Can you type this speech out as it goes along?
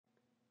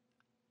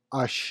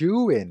A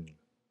shoo-in,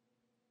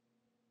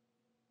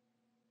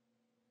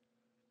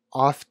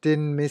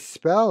 often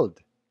misspelled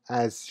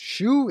as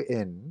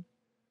shoe-in.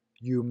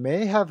 You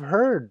may have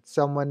heard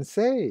someone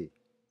say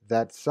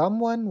that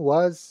someone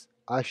was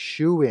a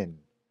shoo-in,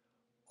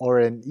 or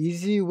an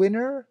easy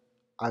winner,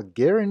 a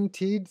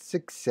guaranteed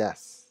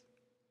success.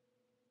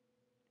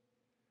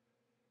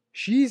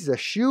 She's a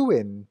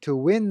shoo-in to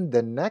win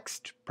the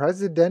next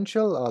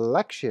presidential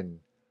election.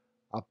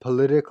 A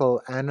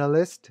political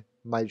analyst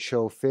might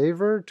show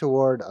favor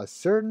toward a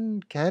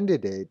certain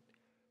candidate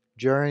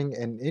during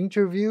an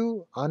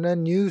interview on a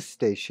news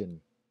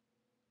station.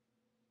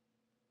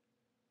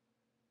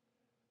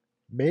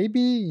 Maybe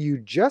you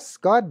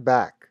just got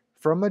back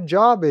from a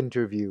job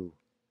interview.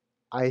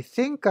 I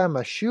think I'm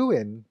a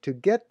shoo-in to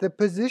get the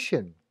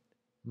position.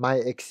 My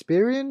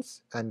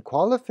experience and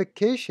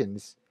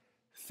qualifications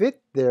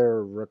fit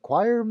their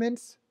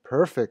requirements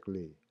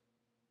perfectly.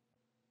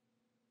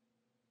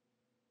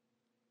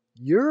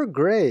 Your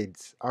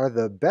grades are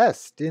the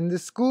best in the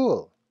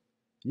school.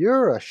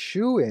 You're a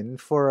shoo-in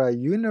for a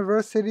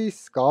university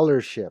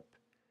scholarship.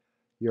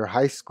 Your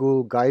high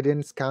school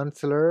guidance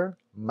counselor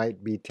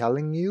might be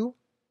telling you.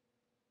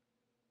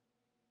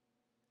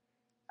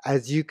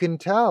 As you can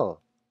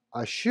tell,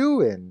 a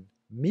shoo-in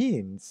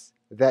means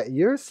that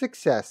your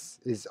success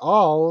is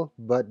all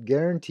but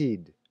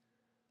guaranteed.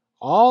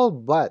 All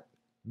but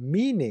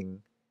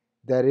meaning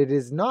that it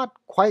is not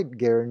quite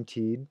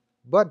guaranteed,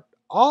 but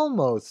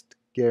almost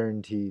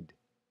guaranteed.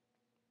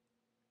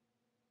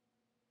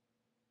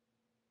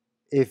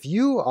 If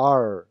you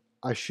are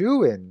a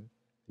shoo-in,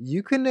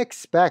 you can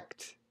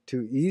expect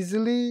to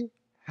easily,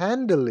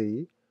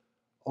 handily,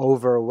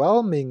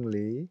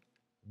 overwhelmingly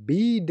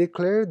be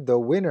declared the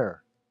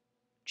winner,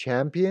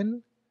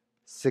 champion,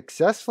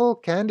 successful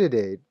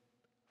candidate,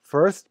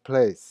 first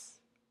place.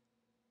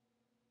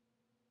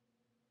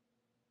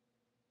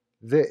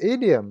 The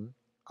idiom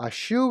a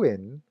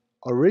shoo-in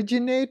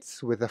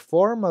originates with a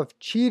form of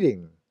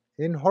cheating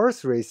in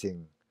horse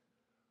racing,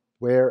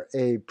 where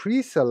a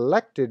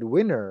pre-selected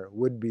winner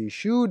would be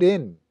shooed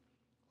in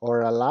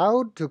or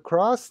allowed to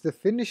cross the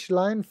finish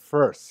line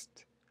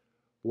first,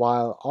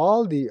 while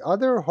all the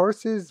other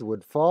horses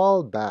would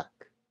fall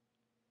back.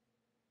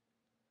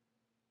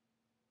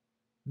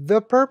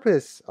 The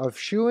purpose of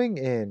shooing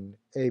in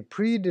a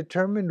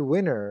predetermined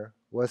winner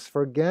was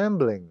for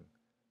gambling,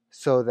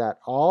 so that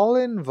all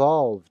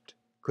involved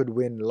could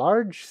win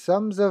large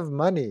sums of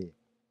money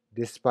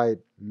despite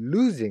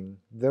losing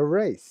the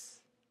race.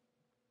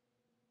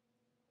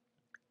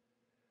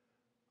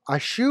 A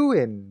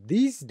shoo-in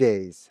these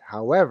days,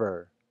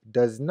 however,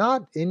 does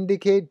not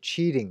indicate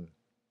cheating,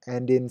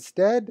 and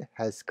instead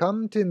has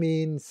come to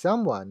mean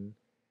someone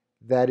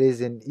that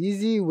is an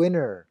easy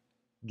winner,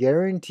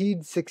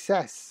 guaranteed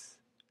success,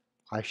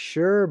 a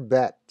sure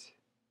bet.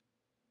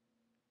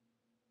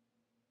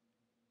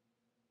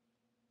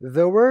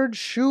 The word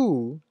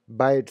shoo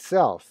by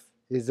itself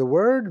is a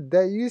word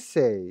that you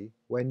say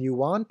when you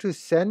want to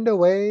send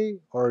away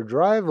or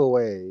drive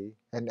away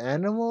an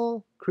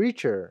animal,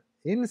 creature,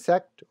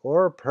 insect,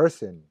 or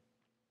person.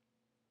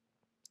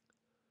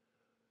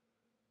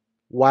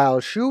 While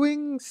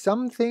shooing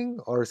something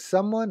or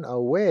someone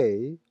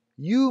away,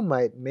 you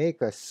might make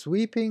a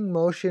sweeping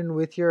motion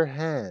with your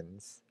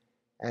hands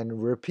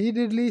and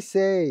repeatedly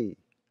say,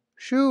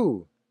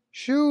 shoo,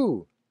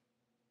 shoo.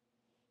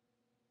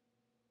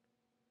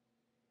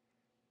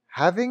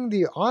 Having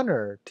the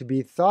honor to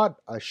be thought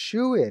a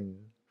shoo-in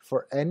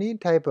for any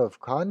type of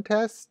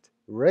contest,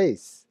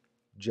 race,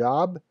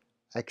 job,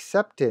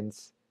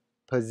 acceptance,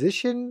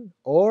 position,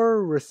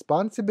 or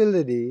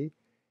responsibility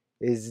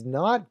is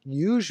not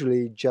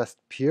usually just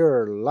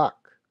pure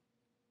luck.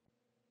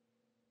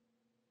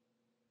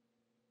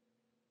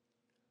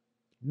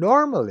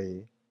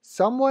 Normally,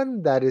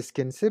 someone that is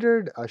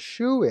considered a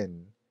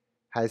shoo-in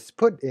has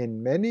put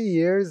in many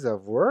years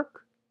of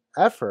work,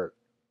 effort,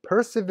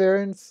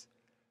 perseverance,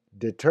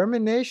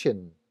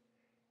 determination,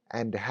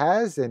 and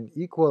has an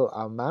equal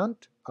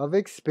amount of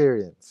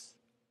experience.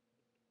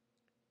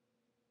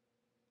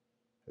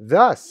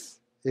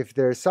 Thus, if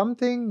there's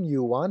something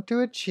you want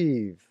to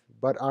achieve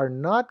but are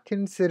not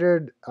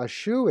considered a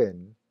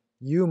shoo-in,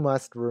 you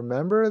must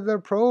remember the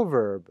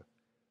proverb,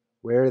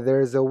 where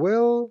there's a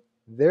will,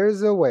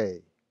 there's a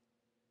way.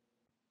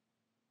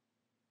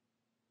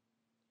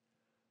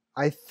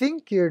 I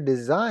think your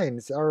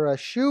designs are a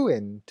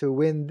shoo-in to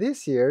win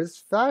this year's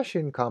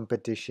fashion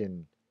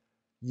competition.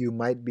 You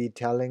might be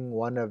telling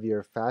one of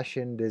your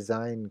fashion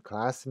design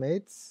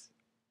classmates.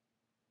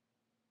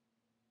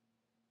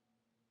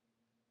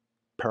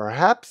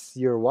 Perhaps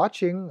you're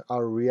watching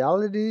a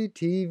reality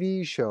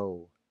TV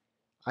show.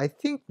 I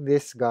think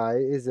this guy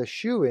is a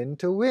shoo-in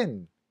to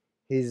win.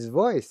 His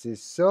voice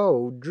is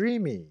so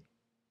dreamy.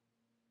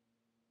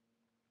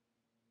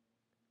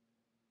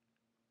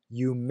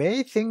 You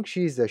may think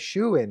she's a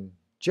shoo-in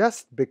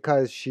just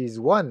because she's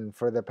won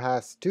for the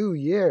past 2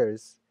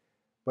 years,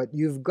 but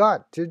you've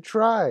got to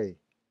try.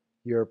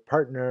 Your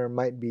partner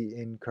might be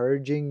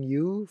encouraging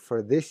you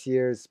for this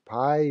year's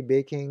pie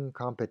baking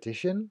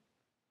competition.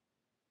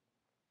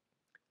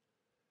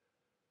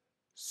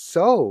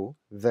 So,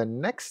 the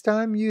next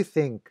time you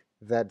think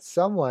that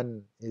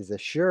someone is a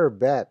sure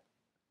bet,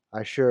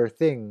 a sure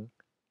thing,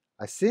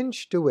 a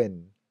cinch to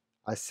win,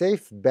 a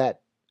safe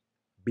bet,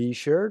 be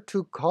sure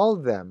to call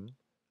them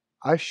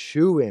a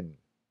shoo-in.